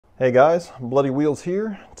Hey guys, Bloody Wheels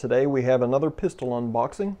here. Today we have another pistol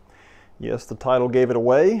unboxing. Yes, the title gave it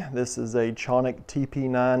away. This is a Canik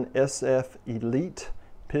TP9SF Elite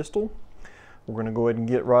pistol. We're going to go ahead and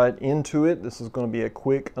get right into it. This is going to be a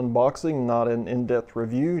quick unboxing, not an in-depth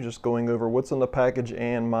review, just going over what's in the package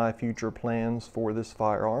and my future plans for this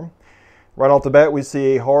firearm. Right off the bat, we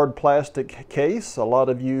see a hard plastic case. A lot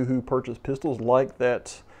of you who purchase pistols like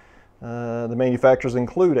that the manufacturers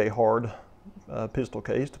include a hard pistol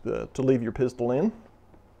case to leave your pistol in.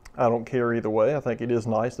 I don't care either way. I think it is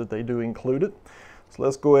nice that they do include it. So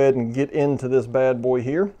let's go ahead and get into this bad boy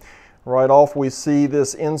here. Right off we see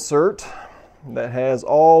this insert that has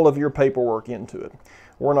all of your paperwork into it.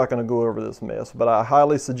 We're not going to go over this mess, but I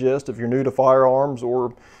highly suggest if you're new to firearms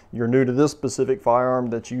or you're new to this specific firearm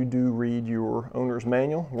that you do read your owner's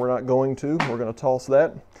manual. We're not going to. We're going to toss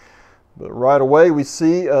that. But right away we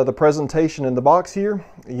see the presentation in the box here.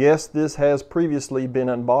 Yes, this has previously been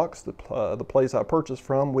unboxed. The place I purchased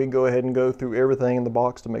from, we go ahead and go through everything in the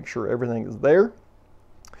box to make sure everything is there.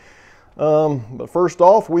 But first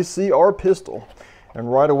off, we see our pistol.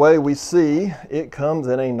 And right away we see it comes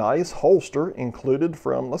in a nice holster included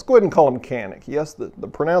from, let's go ahead and call them Canik. Yes, the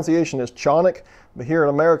pronunciation is Canik, but here in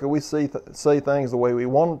America we say things the way we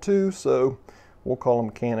want to, so we'll call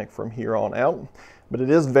them Canik from here on out. But it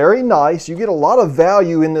is very nice. You get a lot of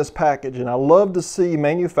value in this package, and I love to see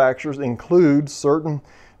manufacturers include certain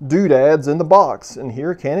doodads in the box. And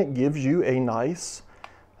here Canik gives you a nice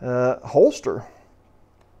holster.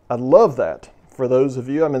 I love that. For those of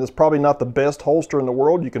you, I mean, it's probably not the best holster in the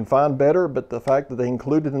world. You can find better, but the fact that they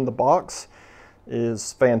include it in the box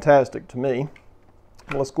is fantastic to me.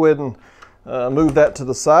 Let's go ahead and move that to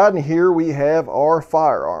the side, and here we have our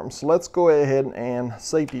firearm. So let's go ahead and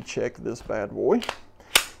safety check this bad boy.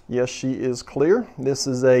 Yes, she is clear. This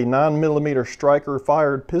is a 9mm striker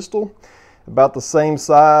fired pistol, about the same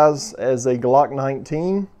size as a Glock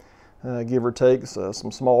 19, give or take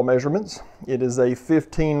some small measurements. It is a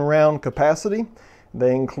 15-round capacity.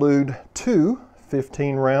 They include two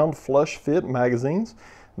 15-round flush fit magazines.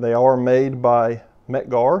 They are made by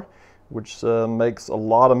Metgar, which makes a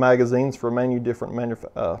lot of magazines for many different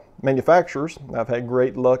manufacturers. I've had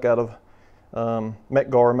great luck out of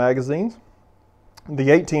Metgar magazines. The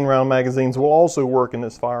 18-round magazines will also work in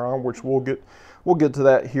this firearm, which we'll get to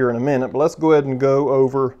that here in a minute. But let's go ahead and go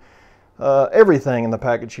over everything in the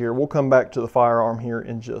package here. We'll come back to the firearm here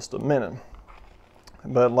in just a minute.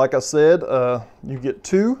 But like I said, you get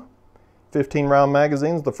two 15-round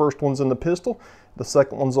magazines. The first one's in the pistol. The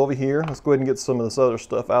second one's over here. Let's go ahead and get some of this other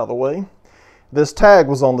stuff out of the way. This tag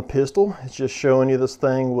was on the pistol. It's just showing you this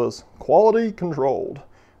thing was quality controlled.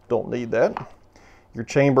 Don't need that. Your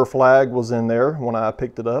chamber flag was in there when I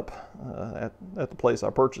picked it up at the place I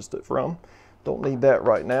purchased it from. Don't need that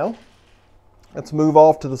right now. Let's move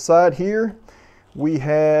off to the side here. We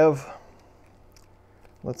have,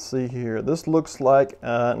 let's see here. This looks like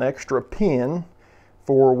an extra pin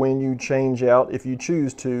for when you change out, if you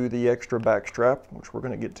choose to, the extra back strap, which we're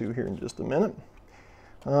going to get to here in just a minute.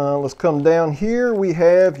 Let's come down here. We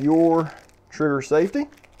have your trigger safety.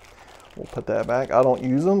 We'll put that back. I don't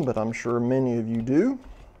use them, but I'm sure many of you do.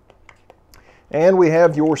 And we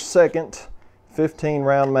have your second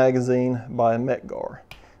 15-round magazine by Metgar.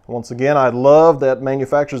 Once again, I love that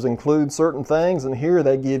manufacturers include certain things, and here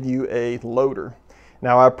they give you a loader.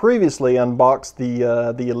 Now, I previously unboxed the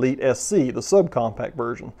Elite SC, the subcompact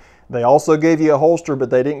version. They also gave you a holster, but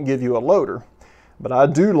they didn't give you a loader. But I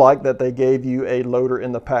do like that they gave you a loader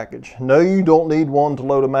in the package. No, you don't need one to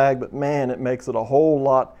load a mag, but man, it makes it a whole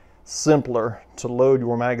lot simpler to load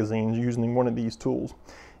your magazines using one of these tools.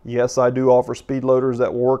 Yes, I do offer speed loaders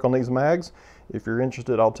that will work on these mags. If you're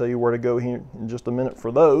interested, I'll tell you where to go here in just a minute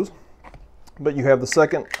for those. But you have the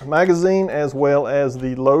second magazine as well as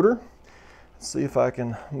the loader. See if I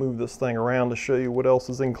can move this thing around to show you what else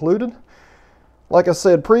is included. Like I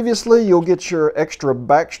said previously, you'll get your extra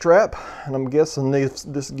back strap, and I'm guessing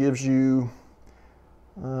this gives you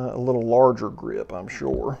a little larger grip, I'm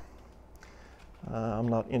sure. I'm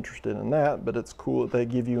not interested in that, but it's cool that they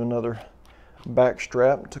give you another back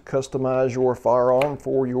strap to customize your firearm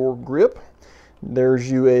for your grip. There's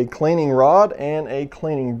you a cleaning rod and a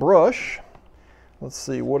cleaning brush. Let's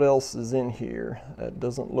see what else is in here. That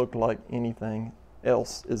doesn't look like anything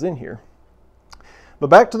else is in here. But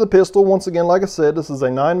back to the pistol. Once again, like I said, this is a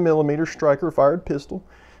 9mm striker fired pistol,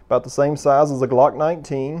 about the same size as a Glock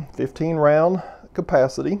 19, 15-round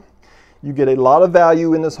capacity. You get a lot of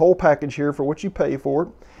value in this whole package here for what you pay for it.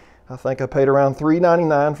 I think I paid around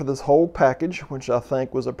 $3.99 for this whole package, which I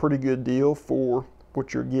think was a pretty good deal for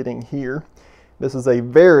what you're getting here. This is a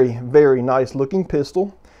very, very nice looking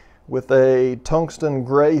pistol. with a tungsten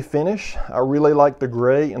gray finish. I really like the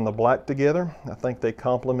gray and the black together. I think they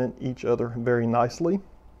complement each other very nicely.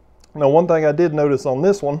 Now, one thing I did notice on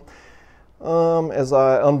this one, as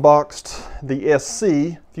I unboxed the SC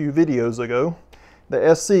a few videos ago,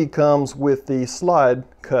 the SC comes with the slide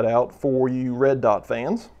cutout for you red dot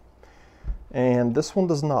fans, and this one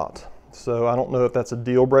does not. So I don't know if that's a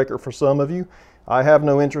deal breaker for some of you. I have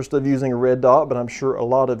no interest of using a red dot, but I'm sure a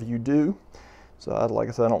lot of you do. So like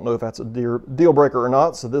I said, I don't know if that's a deal breaker or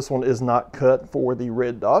not. So this one is not cut for the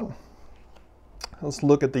red dot. Let's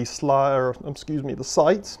look at the the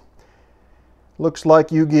sights. Looks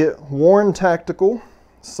like you get Warren Tactical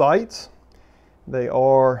sights. They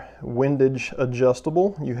are windage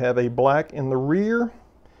adjustable. You have a black in the rear,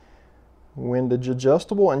 windage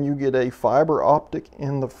adjustable, and you get a fiber optic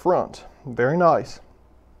in the front. Very nice.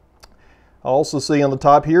 I also see on the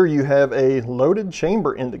top here you have a loaded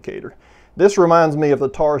chamber indicator. This reminds me of the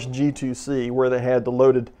Taurus G2C, where they had the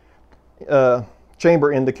loaded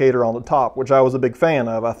chamber indicator on the top, which I was a big fan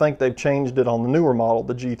of. I think they've changed it on the newer model,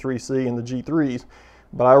 the G3C and the G3s,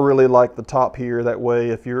 but I really like the top here. That way,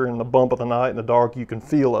 if you're in the bump of the night in the dark, you can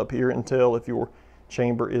feel up here and tell if your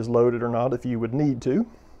chamber is loaded or not, if you would need to.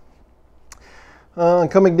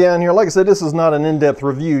 Coming down here, like I said, this is not an in-depth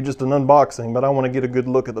review, just an unboxing, but I want to get a good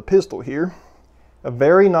look at the pistol here. A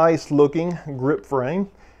very nice looking grip frame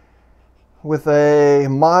with a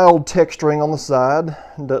mild texturing on the side.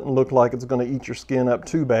 It doesn't look like it's going to eat your skin up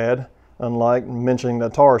too bad, unlike mentioning the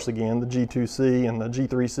Taurus again. The G2C and the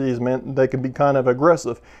G3Cs meant they could be kind of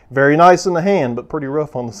aggressive. Very nice in the hand, but pretty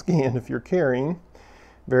rough on the skin if you're carrying.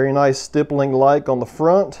 Very nice stippling like on the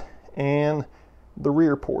front and the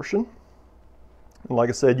rear portion. And like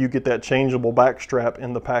I said, you get that changeable back strap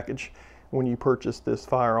in the package when you purchase this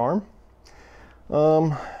firearm.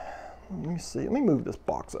 Let me see, let me move this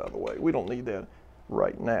box out of the way. We don't need that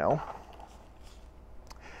right now.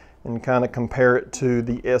 And kind of compare it to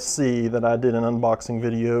the SC that I did an unboxing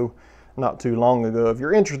video not too long ago. If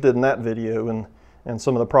you're interested in that video and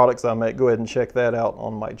some of the products I make, go ahead and check that out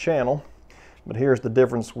on my channel. But here's the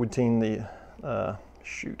difference between the,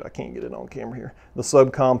 shoot, I can't get it on camera here, the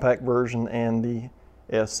subcompact version and the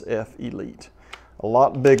SF Elite. A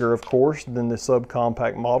lot bigger, of course, than the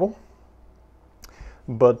subcompact model.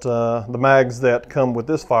 But the mags that come with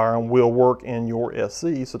this firearm will work in your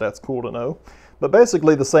SC, so that's cool to know. But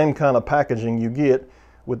basically the same kind of packaging you get,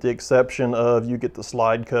 with the exception of you get the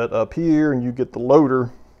slide cut up here and you get the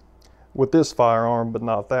loader with this firearm, but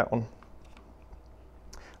not that one.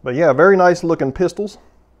 But yeah, very nice looking pistols.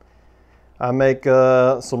 I make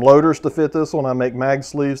some loaders to fit this one. I make mag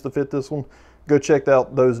sleeves to fit this one. Go check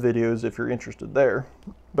out those videos if you're interested there.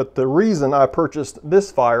 But the reason I purchased this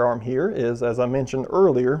firearm here is, as I mentioned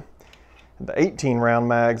earlier, the 18 round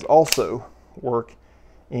mags also work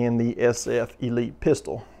in the SF Elite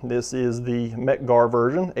pistol. This is the Metgar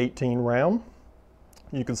version, 18 round.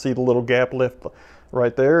 You can see the little gap left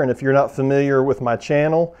right there. And if you're not familiar with my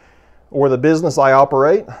channel or the business I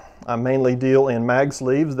operate, I mainly deal in mag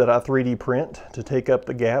sleeves that I 3D print to take up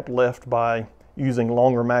the gap left by using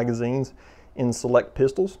longer magazines in select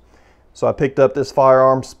pistols. So I picked up this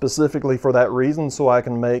firearm specifically for that reason, so I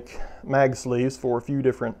can make mag sleeves for a few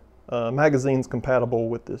different magazines compatible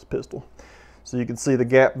with this pistol. So you can see the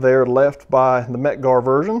gap there left by the Metgar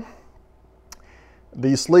version.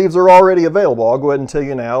 These sleeves are already available. I'll go ahead and tell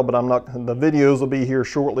you now, but the videos will be here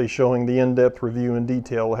shortly showing the in-depth review in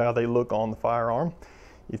detail of how they look on the firearm.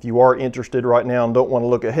 If you are interested right now and don't want to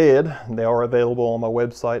look ahead, they are available on my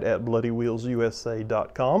website at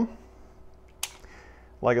bloodywheelsusa.com.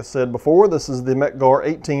 Like I said before, this is the Metgar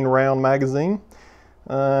 18 round magazine,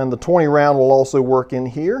 and the 20 round will also work in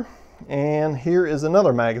here. And here is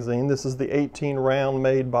another magazine. This is the 18 round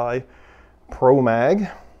made by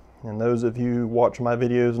ProMag. And those of you who watch my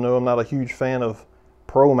videos know I'm not a huge fan of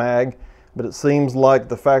ProMag, but it seems like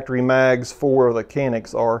the factory mags for the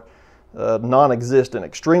Caniks are non-existent,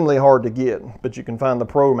 extremely hard to get, but you can find the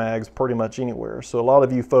ProMags pretty much anywhere. So a lot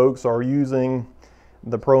of you folks are using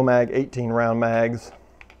the ProMag 18 round mags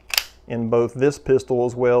in both this pistol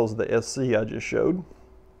as well as the SC I just showed.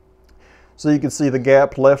 So you can see the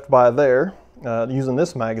gap left by there using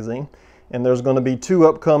this magazine. And there's going to be two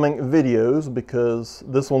upcoming videos because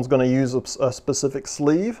this one's going to use a specific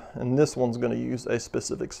sleeve and this one's going to use a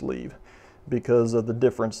specific sleeve because of the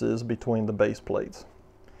differences between the base plates.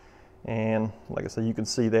 And like I said, you can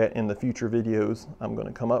see that in the future videos I'm going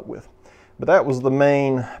to come up with. But that was the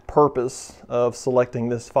main purpose of selecting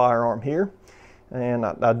this firearm here. And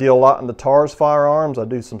I deal a lot in the Taurus firearms. I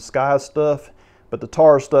do some Sky stuff, but the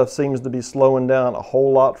Taurus stuff seems to be slowing down a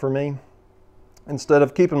whole lot for me. instead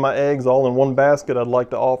of keeping my eggs all in one basket, I'd like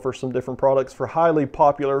to offer some different products for highly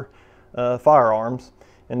popular firearms,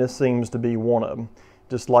 and this seems to be one of them.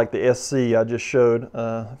 Just like the SC I just showed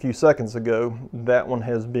a few seconds ago, that one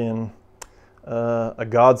has been a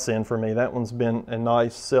godsend for me. That one's been a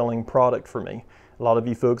nice selling product for me. A lot of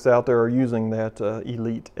you folks out there are using that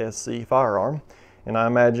Elite SC firearm, and I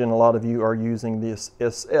imagine a lot of you are using this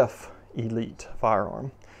SF Elite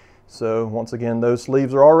firearm. So once again, those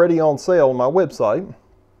sleeves are already on sale on my website.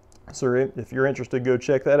 So if you're interested, go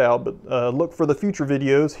check that out. But look for the future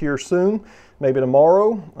videos here soon, maybe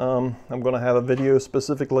tomorrow. I'm going to have a video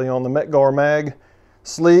specifically on the Metgar Mag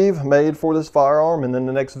sleeve made for this firearm, and then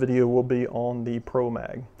the next video will be on the Pro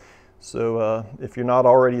Mag. So if you're not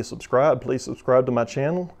already subscribed, please subscribe to my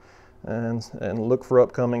channel and look for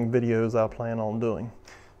upcoming videos I plan on doing.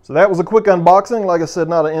 So that was a quick unboxing. Like I said,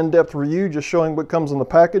 not an in-depth review, just showing what comes in the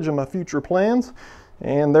package and my future plans.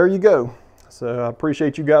 And there you go. So I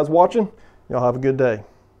appreciate you guys watching. Y'all have a good day.